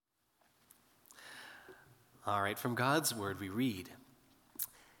All right, from God's word we read,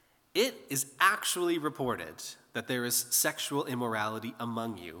 "It is actually reported that there is sexual immorality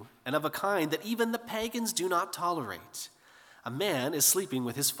among you, and of a kind that even the pagans do not tolerate. A man is sleeping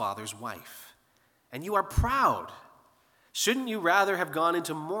with his father's wife. And you are proud. Shouldn't you rather have gone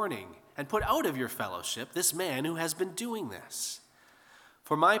into mourning and put out of your fellowship this man who has been doing this?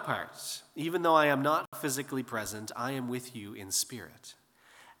 For my part, even though I am not physically present, I am with you in spirit.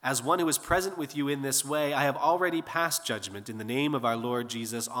 As one who is present with you in this way, I have already passed judgment in the name of our Lord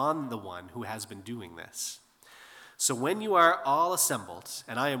Jesus on the one who has been doing this. So when you are all assembled,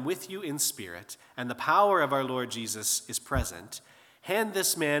 and I am with you in spirit, and the power of our Lord Jesus is present, hand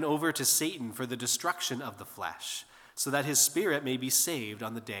this man over to Satan for the destruction of the flesh, so that his spirit may be saved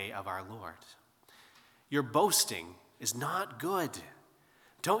on the day of our Lord. Your boasting is not good.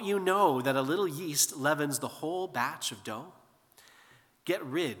 Don't you know that a little yeast leavens the whole batch of dough? Get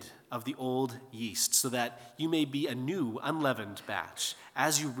rid of the old yeast so that you may be a new unleavened batch,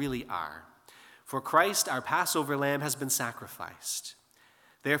 as you really are. For Christ, our Passover lamb, has been sacrificed.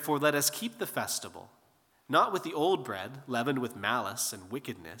 Therefore, let us keep the festival, not with the old bread, leavened with malice and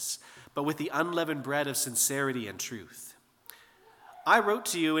wickedness, but with the unleavened bread of sincerity and truth. I wrote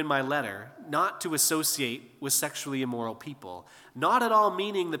to you in my letter not to associate with sexually immoral people, not at all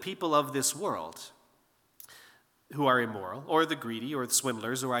meaning the people of this world who are immoral, or the greedy, or the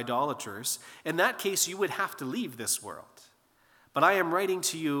swindlers, or idolaters. In that case, you would have to leave this world. But I am writing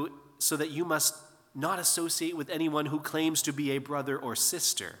to you so that you must not associate with anyone who claims to be a brother or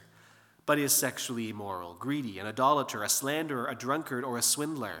sister, but is sexually immoral, greedy, an idolater, a slanderer, a drunkard, or a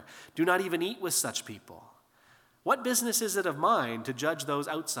swindler. Do not even eat with such people. What business is it of mine to judge those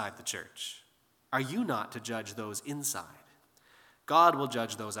outside the church? Are you not to judge those inside? God will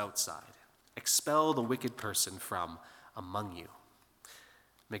judge those outside. Expel the wicked person from among you."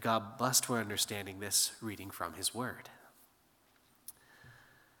 May God bless for understanding this reading from his word.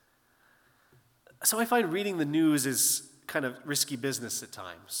 So I find reading the news is kind of risky business at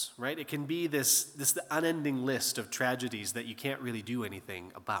times, right? It can be this unending list of tragedies that you can't really do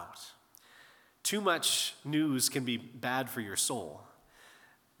anything about. Too much news can be bad for your soul.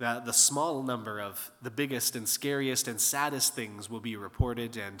 The small number of the biggest and scariest and saddest things will be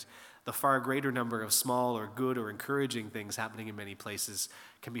reported, and the far greater number of small or good or encouraging things happening in many places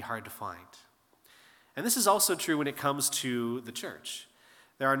can be hard to find. And this is also true when it comes to the church.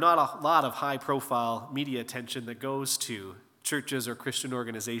 There are not a lot of high-profile media attention that goes to churches or Christian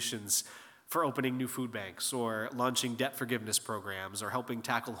organizations for opening new food banks or launching debt forgiveness programs or helping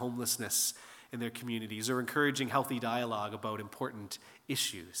tackle homelessness in their communities or encouraging healthy dialogue about important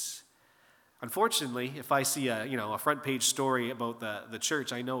issues. Unfortunately, if I see a front page story about the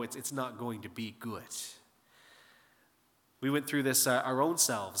church, I know it's not going to be good. We went through this our own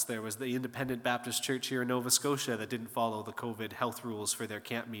selves. There was the Independent Baptist Church here in Nova Scotia that didn't follow the COVID health rules for their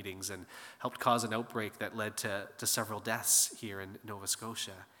camp meetings and helped cause an outbreak that led to several deaths here in Nova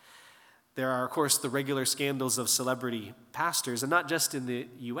Scotia. There are, of course, the regular scandals of celebrity pastors, and not just in the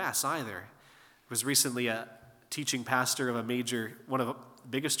U.S. either. There was recently a teaching pastor of one of the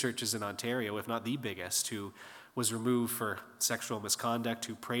biggest churches in Ontario, if not the biggest, who was removed for sexual misconduct,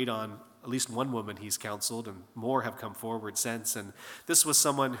 who preyed on at least one woman he's counseled, and more have come forward since. And this was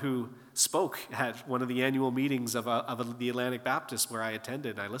someone who spoke at one of the annual meetings of the Atlantic Baptist where I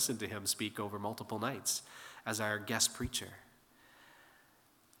attended. I listened to him speak over multiple nights as our guest preacher.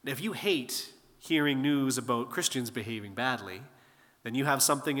 If you hate hearing news about Christians behaving badly, then you have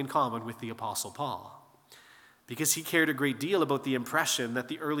something in common with the Apostle Paul, because he cared a great deal about the impression that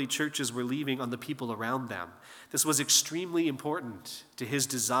the early churches were leaving on the people around them. This was extremely important to his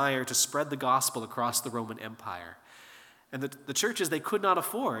desire to spread the gospel across the Roman Empire. And the churches, they could not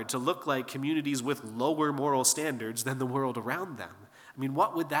afford to look like communities with lower moral standards than the world around them. I mean,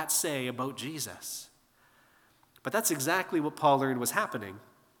 what would that say about Jesus? But that's exactly what Paul learned was happening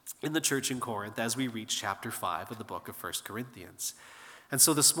in the church in Corinth as we reach chapter 5 of the book of 1 Corinthians. And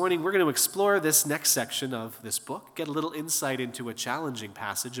so this morning, we're going to explore this next section of this book, get a little insight into a challenging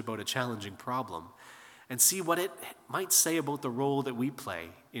passage about a challenging problem, and see what it might say about the role that we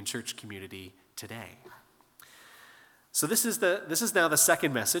play in church community today. So this is now the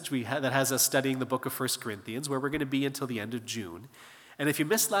second message that has us studying the book of 1 Corinthians, where we're going to be until the end of June. And if you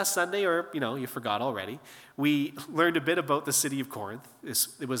missed last Sunday, or you forgot already, we learned a bit about the city of Corinth.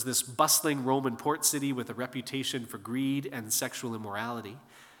 It was this bustling Roman port city with a reputation for greed and sexual immorality.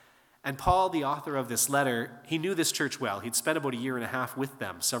 And Paul, the author of this letter, he knew this church well. He'd spent about 1.5 years with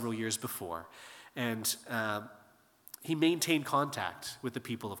them several years before. And he maintained contact with the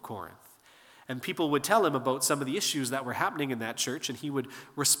people of Corinth. And people would tell him about some of the issues that were happening in that church, and he would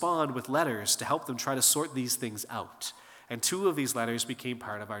respond with letters to help them try to sort these things out. And 2 of these letters became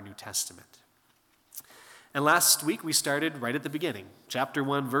part of our New Testament. And last week we started right at the beginning, chapter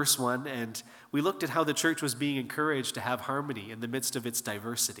 1, verse 1, and we looked at how the church was being encouraged to have harmony in the midst of its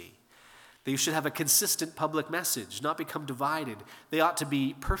diversity. They should have a consistent public message, not become divided. They ought to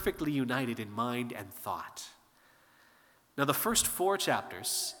be perfectly united in mind and thought. Now, the first 4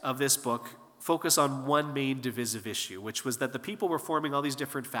 chapters of this book focus on one main divisive issue, which was that the people were forming all these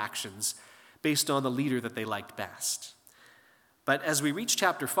different factions based on the leader that they liked best. But as we reach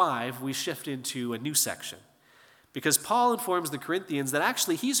chapter 5, we shift into a new section, because Paul informs the Corinthians that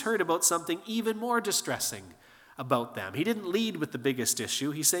actually he's heard about something even more distressing about them. He didn't lead with the biggest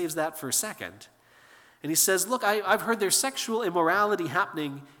issue. He saves that for a second. And he says, look, I've heard there's sexual immorality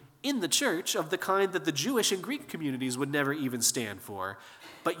happening in the church of the kind that the Jewish and Greek communities would never even stand for,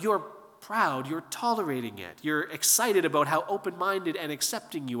 but you're proud, you're tolerating it, you're excited about how open-minded and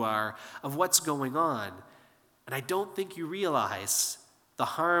accepting you are of what's going on. And I don't think you realize the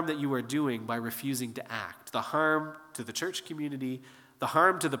harm that you are doing by refusing to act, the harm to the church community, the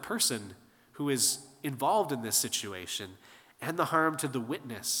harm to the person who is involved in this situation, and the harm to the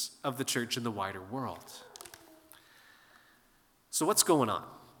witness of the church in the wider world. So what's going on?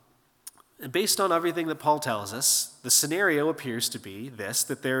 And based on everything that Paul tells us, the scenario appears to be this,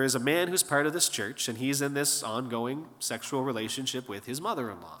 that there is a man who's part of this church, and he's in this ongoing sexual relationship with his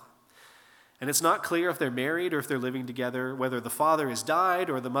mother-in-law. And it's not clear if they're married or if they're living together, whether the father has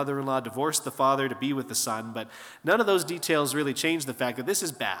died or the mother-in-law divorced the father to be with the son, but none of those details really change the fact that this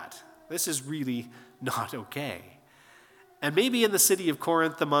is bad. This is really not okay. And maybe in the city of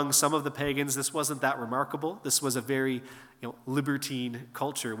Corinth, among some of the pagans, this wasn't that remarkable. This was a very libertine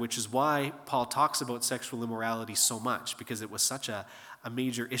culture, which is why Paul talks about sexual immorality so much, because it was such a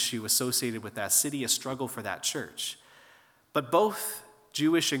major issue associated with that city, a struggle for that church. But both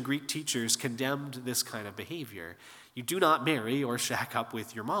Jewish and Greek teachers condemned this kind of behavior. You do not marry or shack up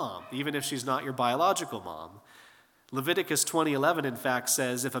with your mom, even if she's not your biological mom. Leviticus 20:11, in fact,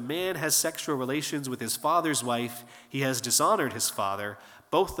 says, if a man has sexual relations with his father's wife, he has dishonored his father.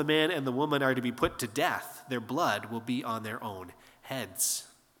 Both the man and the woman are to be put to death. Their blood will be on their own heads.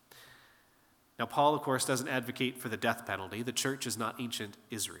 Now, Paul, of course, doesn't advocate for the death penalty. The church is not ancient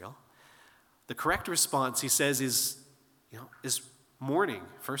Israel. The correct response, he says, is mourning,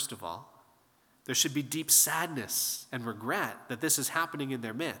 first of all. There should be deep sadness and regret that this is happening in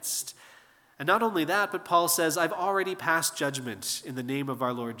their midst. And not only that, but Paul says, I've already passed judgment in the name of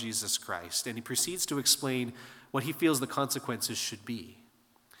our Lord Jesus Christ. And he proceeds to explain what he feels the consequences should be.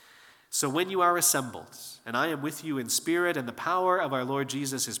 So when you are assembled, and I am with you in spirit, and the power of our Lord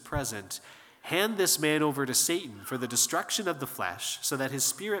Jesus is present, hand this man over to Satan for the destruction of the flesh, so that his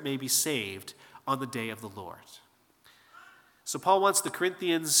spirit may be saved on the day of the Lord. So Paul wants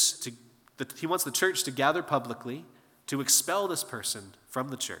he wants the church to gather publicly to expel this person from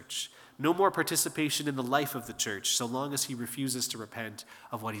the church. No more participation in the life of the church so long as he refuses to repent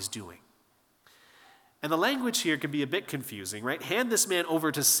of what he's doing. And the language here can be a bit confusing, right? Hand this man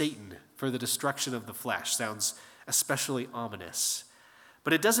over to Satan for the destruction of the flesh. Sounds especially ominous.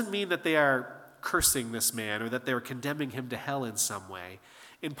 But it doesn't mean that they are cursing this man or that they're condemning him to hell in some way.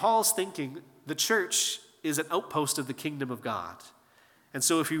 In Paul's thinking, the church is an outpost of the kingdom of God. And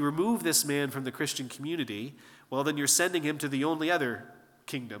so if you remove this man from the Christian community, well, then you're sending him to the only other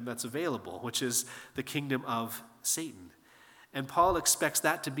kingdom that's available, which is the kingdom of Satan. And Paul expects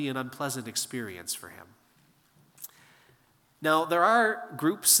that to be an unpleasant experience for him. Now, there are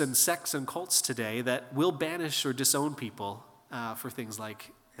groups and sects and cults today that will banish or disown people for things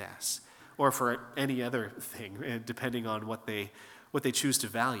like this, or for any other thing, depending on what they choose to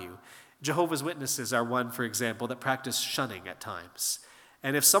value. Jehovah's Witnesses are one, for example, that practice shunning at times.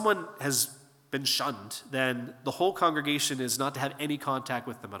 And if someone has been shunned, then the whole congregation is not to have any contact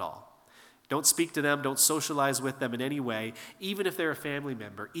with them at all. Don't speak to them, don't socialize with them in any way, even if they're a family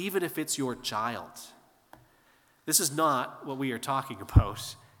member, even if it's your child. This is not what we are talking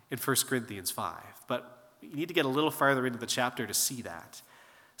about in 1 Corinthians 5, but you need to get a little farther into the chapter to see that.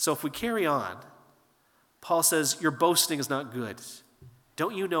 So if we carry on, Paul says, your boasting is not good.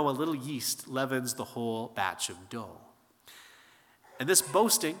 Don't you know a little yeast leavens the whole batch of dough? And this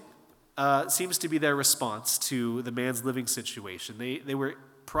boasting seems to be their response to the man's living situation. They were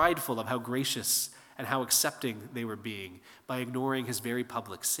prideful of how gracious and how accepting they were being by ignoring his very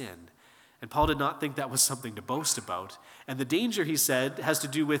public sin. And Paul did not think that was something to boast about. And the danger, he said, has to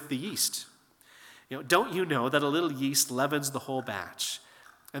do with the yeast. Don't you know that a little yeast leavens the whole batch?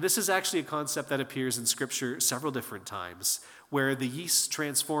 And this is actually a concept that appears in Scripture several different times, where the yeast's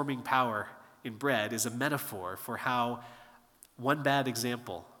transforming power in bread is a metaphor for how one bad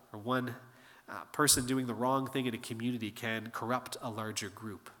example or one person doing the wrong thing in a community can corrupt a larger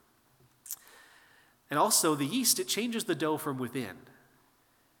group. And also the yeast, it changes the dough from within.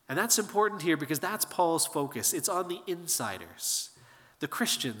 And that's important here because that's Paul's focus. It's on the insiders, the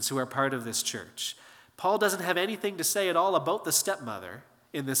Christians who are part of this church. Paul doesn't have anything to say at all about the stepmother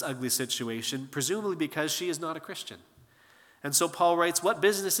in this ugly situation, presumably because she is not a Christian. And so Paul writes, what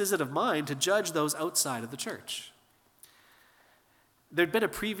business is it of mine to judge those outside of the church? There'd been a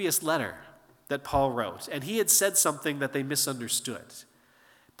previous letter that Paul wrote, and he had said something that they misunderstood.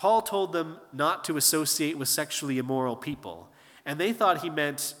 Paul told them not to associate with sexually immoral people, and they thought he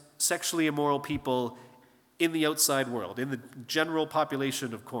meant sexually immoral people in the outside world, in the general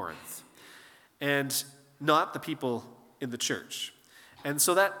population of Corinth, and not the people in the church. And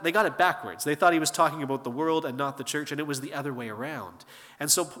so that they got it backwards. They thought he was talking about the world and not the church, and it was the other way around. And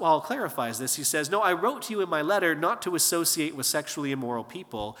so Paul clarifies this. He says, no, I wrote to you in my letter not to associate with sexually immoral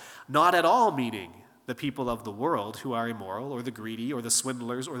people, not at all meaning the people of the world who are immoral, or the greedy, or the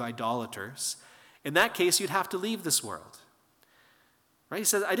swindlers, or the idolaters. In that case, you'd have to leave this world. Right? He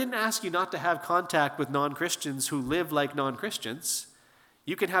says, I didn't ask you not to have contact with non-Christians who live like non-Christians.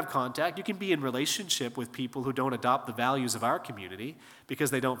 You can have contact, you can be in relationship with people who don't adopt the values of our community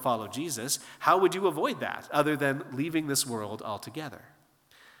because they don't follow Jesus. How would you avoid that other than leaving this world altogether?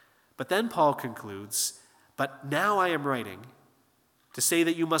 But then Paul concludes, but now I am writing to say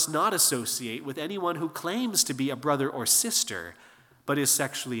that you must not associate with anyone who claims to be a brother or sister, but is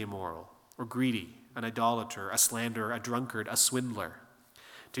sexually immoral or greedy, an idolater, a slanderer, a drunkard, a swindler.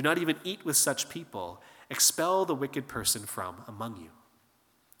 Do not even eat with such people. Expel the wicked person from among you.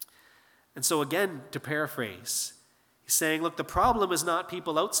 And so again, to paraphrase, he's saying, look, the problem is not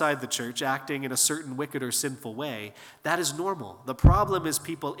people outside the church acting in a certain wicked or sinful way. That is normal. The problem is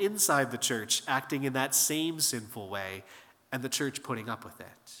people inside the church acting in that same sinful way and the church putting up with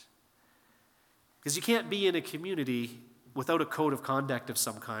it. Because you can't be in a community without a code of conduct of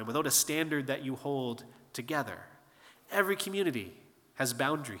some kind, without a standard that you hold together. Every community has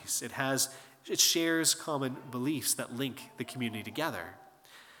boundaries. It shares common beliefs that link the community together.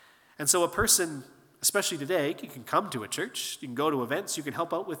 And so a person, especially today, you can come to a church, you can go to events, you can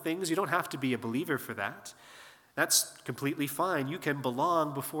help out with things. You don't have to be a believer for that. That's completely fine. You can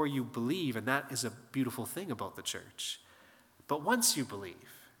belong before you believe, and that is a beautiful thing about the church. But once you believe,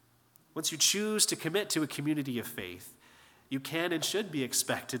 once you choose to commit to a community of faith, you can and should be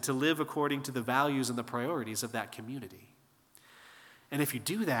expected to live according to the values and the priorities of that community. And if you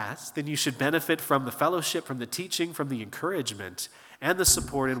do that, then you should benefit from the fellowship, from the teaching, from the encouragement, and the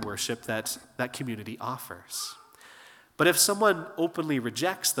support and worship that that community offers. But if someone openly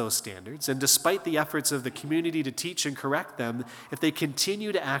rejects those standards, and despite the efforts of the community to teach and correct them, if they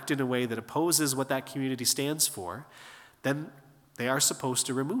continue to act in a way that opposes what that community stands for, then they are supposed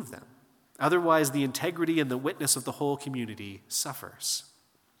to remove them. Otherwise, the integrity and the witness of the whole community suffers.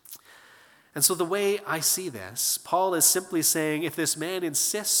 And so the way I see this, Paul is simply saying, if this man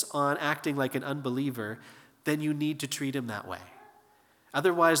insists on acting like an unbeliever, then you need to treat him that way.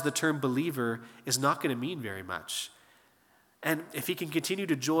 Otherwise, the term believer is not going to mean very much. And if he can continue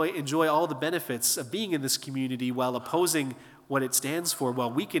to enjoy all the benefits of being in this community while opposing what it stands for,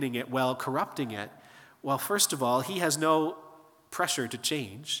 while weakening it, while corrupting it, well, first of all, he has no pressure to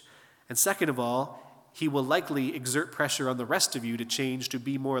change. And second of all, he will likely exert pressure on the rest of you to change to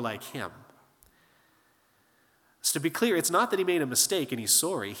be more like him. So to be clear, it's not that he made a mistake and he's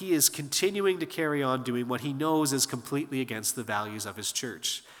sorry. He is continuing to carry on doing what he knows is completely against the values of his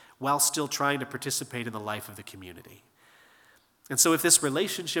church, while still trying to participate in the life of the community. And so if this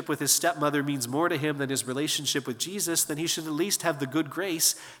relationship with his stepmother means more to him than his relationship with Jesus, then he should at least have the good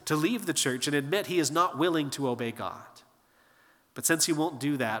grace to leave the church and admit he is not willing to obey God. But since he won't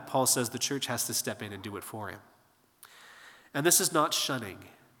do that, Paul says the church has to step in and do it for him. And this is not shunning.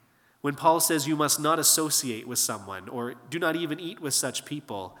 When Paul says you must not associate with someone or do not even eat with such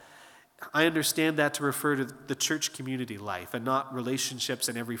people, I understand that to refer to the church community life and not relationships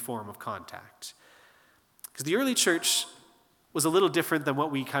in every form of contact. Because the early church was a little different than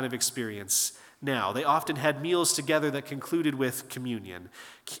what we kind of experience now. They often had meals together that concluded with communion.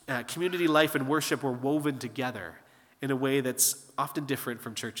 Community life and worship were woven together in a way that's often different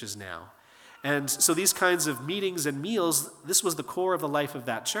from churches now. And so these kinds of meetings and meals, this was the core of the life of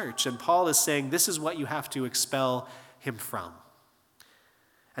that church. And Paul is saying this is what you have to expel him from.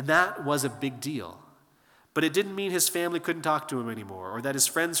 And that was a big deal. But it didn't mean his family couldn't talk to him anymore, or that his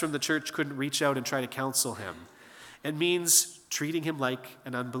friends from the church couldn't reach out and try to counsel him. It means treating him like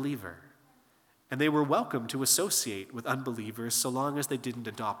an unbeliever. And they were welcome to associate with unbelievers so long as they didn't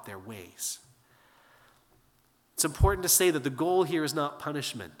adopt their ways. It's important to say that the goal here is not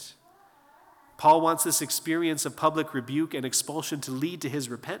punishment. Paul wants this experience of public rebuke and expulsion to lead to his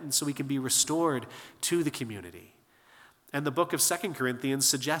repentance so he can be restored to the community. And the book of 2 Corinthians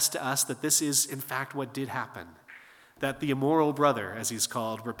suggests to us that this is, in fact, what did happen. That the immoral brother, as he's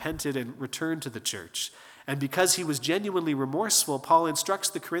called, repented and returned to the church. And because he was genuinely remorseful, Paul instructs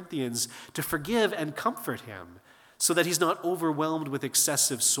the Corinthians to forgive and comfort him so that he's not overwhelmed with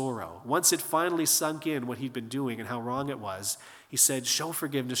excessive sorrow. Once it finally sunk in what he'd been doing and how wrong it was, he said, show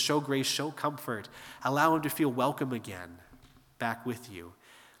forgiveness, show grace, show comfort. Allow him to feel welcome again back with you.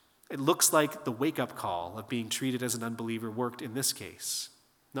 It looks like the wake-up call of being treated as an unbeliever worked in this case.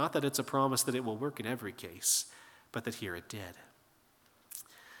 Not that it's a promise that it will work in every case, but that here it did.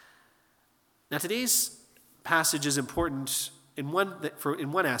 Now today's passage is important in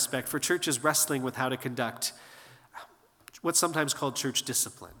one aspect for churches wrestling with how to conduct what's sometimes called church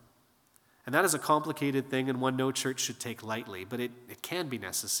discipline. And that is a complicated thing and one no church should take lightly, but it can be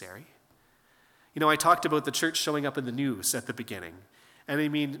necessary. I talked about the church showing up in the news at the beginning.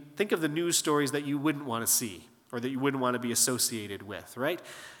 And think of the news stories that you wouldn't want to see or that you wouldn't want to be associated with, right?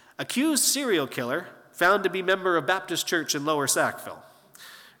 Accused serial killer found to be member of Baptist Church in Lower Sackville,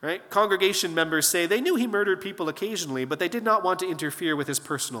 right? Congregation members say they knew he murdered people occasionally, but they did not want to interfere with his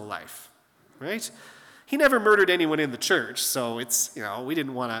personal life, right? He never murdered anyone in the church, so it's, we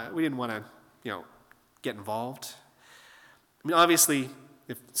didn't want to, get involved. Obviously,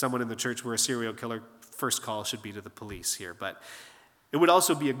 if someone in the church were a serial killer, first call should be to the police here, but it would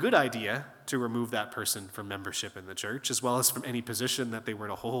also be a good idea to remove that person from membership in the church, as well as from any position that they were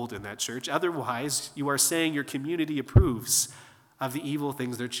to hold in that church. Otherwise, you are saying your community approves of the evil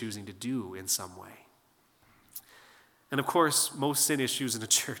things they're choosing to do in some way. And of course, most sin issues in a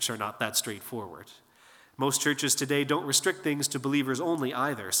church are not that straightforward. Most churches today don't restrict things to believers only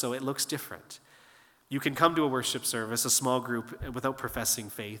either, so it looks different. You can come to a worship service, a small group, without professing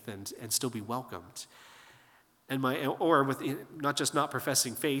faith and still be welcomed. Or with not just not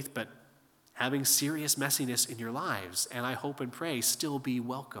professing faith, but having serious messiness in your lives, and I hope and pray still be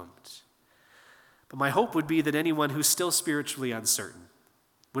welcomed. But my hope would be that anyone who's still spiritually uncertain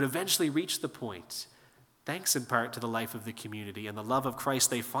would eventually reach the point, thanks in part to the life of the community and the love of Christ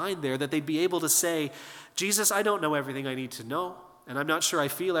they find there, that they'd be able to say, Jesus, I don't know everything I need to know, and I'm not sure I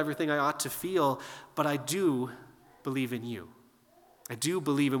feel everything I ought to feel, but I do believe in you. I do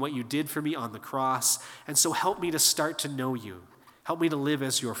believe in what you did for me on the cross, and so help me to start to know you. Help me to live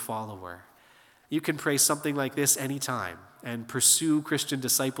as your follower. You can pray something like this anytime and pursue Christian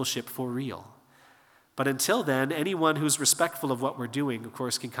discipleship for real. But until then, anyone who's respectful of what we're doing, of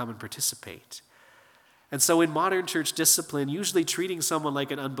course, can come and participate. And so in modern church discipline, usually treating someone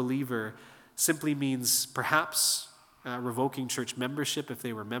like an unbeliever simply means perhaps revoking church membership if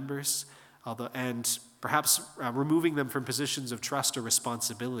they were members, and perhaps removing them from positions of trust or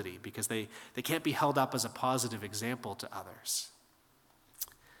responsibility because they can't be held up as a positive example to others.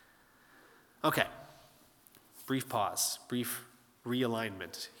 Okay, brief pause, brief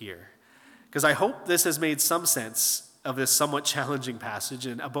realignment here, because I hope this has made some sense of this somewhat challenging passage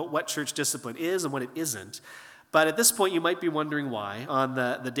and about what church discipline is and what it isn't. But at this point, you might be wondering why. On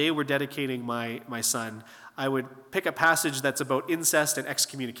the day we're dedicating my son, I would pick a passage that's about incest and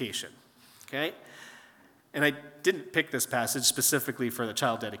excommunication, okay? And I didn't pick this passage specifically for the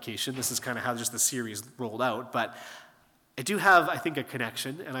child dedication. This is kind of how just the series rolled out. But I do have, I think, a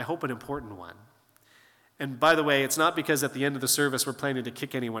connection, and I hope an important one. And by the way, it's not because at the end of the service we're planning to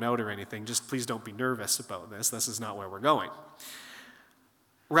kick anyone out or anything. Just please don't be nervous about this. This is not where we're going.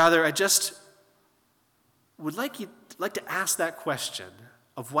 Rather, I just would like to ask that question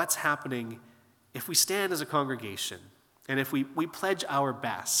of what's happening if we stand as a congregation and if we pledge our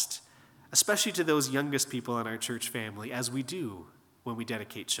best, especially to those youngest people in our church family, as we do when we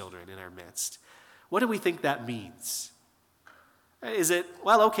dedicate children in our midst. What do we think that means? Is it,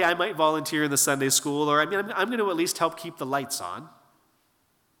 well, okay, I might volunteer in the Sunday school, or I'm going to at least help keep the lights on.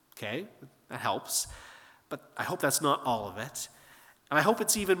 Okay, that helps. But I hope that's not all of it. And I hope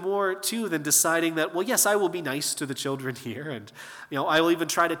it's even more, too, than deciding that, well, yes, I will be nice to the children here, and I will even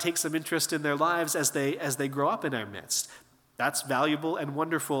try to take some interest in their lives as they grow up in our midst. That's valuable and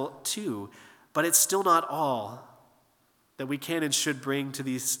wonderful, too. But it's still not all that we can and should bring to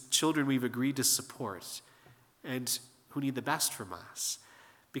these children we've agreed to support and who need the best from us.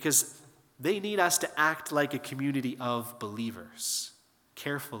 Because they need us to act like a community of believers,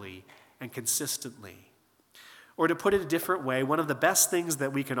 carefully and consistently. Or to put it a different way, one of the best things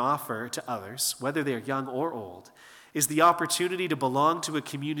that we can offer to others, whether they're young or old, is the opportunity to belong to a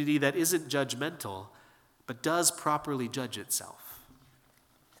community that isn't judgmental, but does properly judge itself.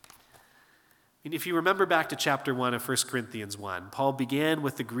 And if you remember back to chapter 1 of 1 Corinthians 1, Paul began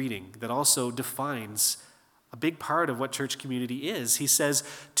with the greeting that also defines a big part of what church community is. He says,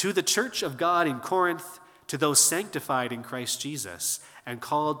 "To the church of God in Corinth, to those sanctified in Christ Jesus and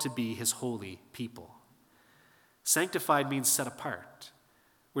called to be his holy people." Sanctified means set apart.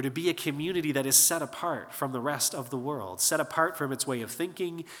 We're to be a community that is set apart from the rest of the world, set apart from its way of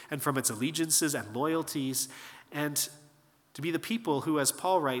thinking and from its allegiances and loyalties, and to be the people who, as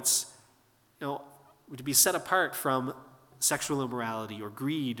Paul writes, to be set apart from sexual immorality or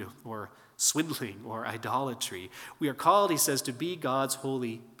greed or swindling or idolatry. We are called, he says, to be God's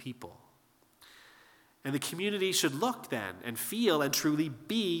holy people. And the community should look then and feel and truly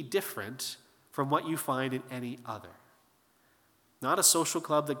be different from what you find in any other. Not a social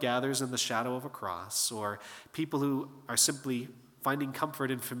club that gathers in the shadow of a cross or people who are simply finding comfort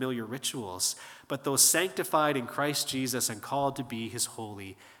in familiar rituals, but those sanctified in Christ Jesus and called to be his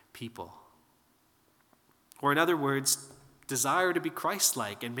holy people. Or in other words, desire to be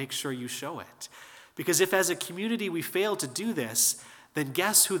Christ-like and make sure you show it. Because if as a community we fail to do this, then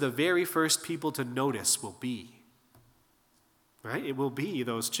guess who the very first people to notice will be? Right? It will be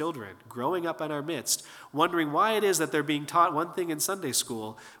those children growing up in our midst, wondering why it is that they're being taught one thing in Sunday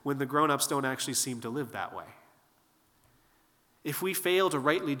school when the grown-ups don't actually seem to live that way. If we fail to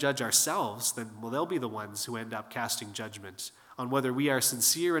rightly judge ourselves, then they'll be the ones who end up casting judgment on whether we are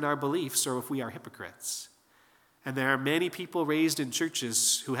sincere in our beliefs or if we are hypocrites. And there are many people raised in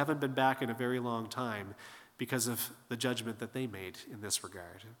churches who haven't been back in a very long time because of the judgment that they made in this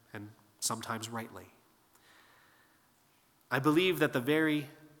regard, and sometimes rightly. I believe that the very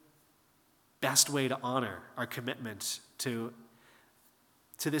best way to honor our commitment to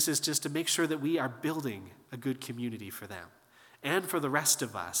this is just to make sure that we are building a good community for them and for the rest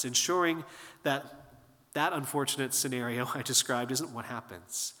of us, ensuring that that unfortunate scenario I described isn't what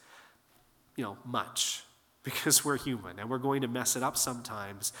happens, much. Because we're human and we're going to mess it up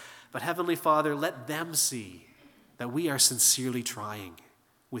sometimes. But Heavenly Father, let them see that we are sincerely trying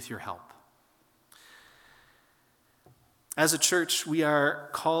with your help. As a church, we are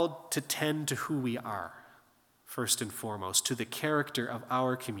called to tend to who we are, first and foremost, to the character of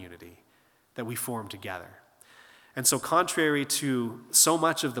our community that we form together. And so contrary to so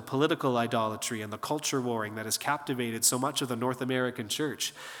much of the political idolatry and the culture warring that has captivated so much of the North American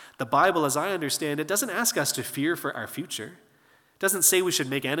church, the Bible, as I understand it, doesn't ask us to fear for our future. It doesn't say we should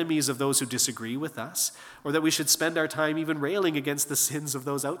make enemies of those who disagree with us, or that we should spend our time even railing against the sins of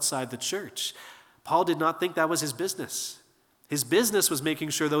those outside the church. Paul did not think that was his business. His business was making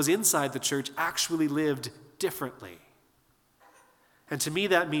sure those inside the church actually lived differently. And to me,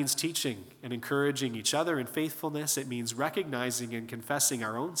 that means teaching and encouraging each other in faithfulness. It means recognizing and confessing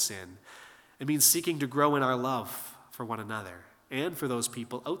our own sin. It means seeking to grow in our love for one another and for those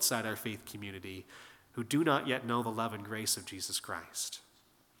people outside our faith community who do not yet know the love and grace of Jesus Christ.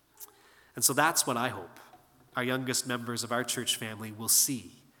 And so that's what I hope our youngest members of our church family will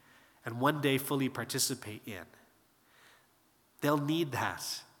see and one day fully participate in. They'll need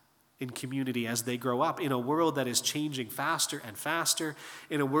that in community as they grow up, in a world that is changing faster and faster,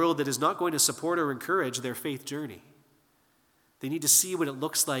 in a world that is not going to support or encourage their faith journey. They need to see what it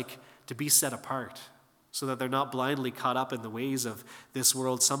looks like to be set apart so that they're not blindly caught up in the ways of this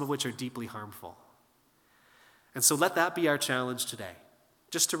world, some of which are deeply harmful. And so let that be our challenge today,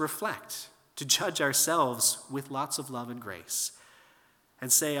 just to reflect, to judge ourselves with lots of love and grace,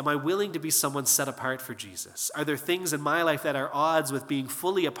 and say, am I willing to be someone set apart for Jesus? Are there things in my life that are odds with being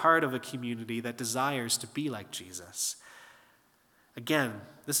fully a part of a community that desires to be like Jesus? Again,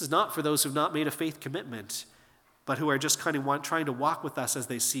 this is not for those who have not made a faith commitment, but who are just kind of trying to walk with us as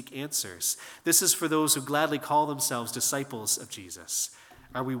they seek answers. This is for those who gladly call themselves disciples of Jesus.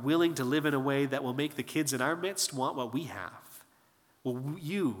 Are we willing to live in a way that will make the kids in our midst want what we have? Will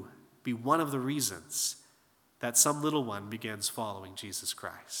you be one of the reasons that some little one begins following Jesus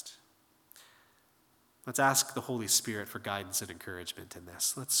Christ? Let's ask the Holy Spirit for guidance and encouragement in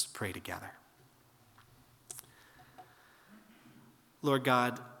this. Let's pray together. Lord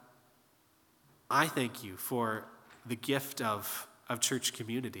God, I thank you for the gift of church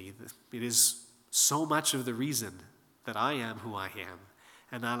community. It is so much of the reason that I am who I am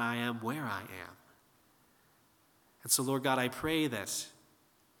and that I am where I am. And so, Lord God, I pray that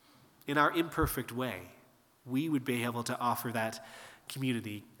in our imperfect way, we would be able to offer that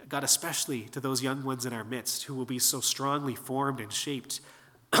community, God, especially to those young ones in our midst who will be so strongly formed and shaped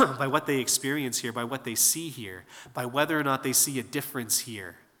by what they experience here, by what they see here, by whether or not they see a difference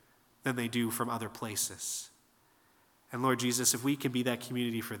here than they do from other places. And Lord Jesus, if we can be that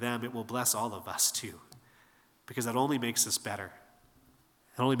community for them, it will bless all of us too, because that only makes us better.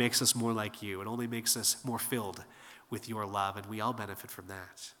 It It only makes us more like you. It only makes us more filled with your love, and we all benefit from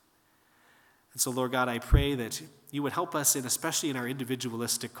that. And so, Lord God, I pray that you would help us, especially in our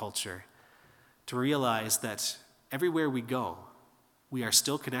individualistic culture, to realize that everywhere we go, we are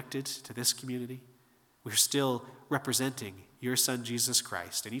still connected to this community. We're still representing your Son, Jesus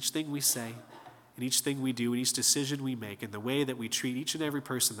Christ, in each thing we say, in each thing we do, in each decision we make, in the way that we treat each and every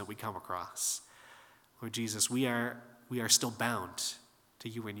person that we come across. Lord Jesus, we are still bound to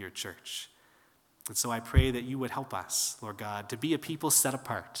you and your church. And so I pray that you would help us, Lord God, to be a people set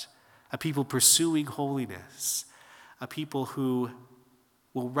apart, a people pursuing holiness, a people who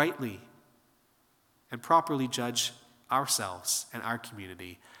will rightly and properly judge ourselves and our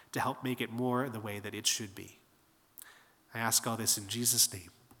community to help make it more the way that it should be. I ask all this in Jesus' name.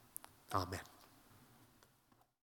 Amen.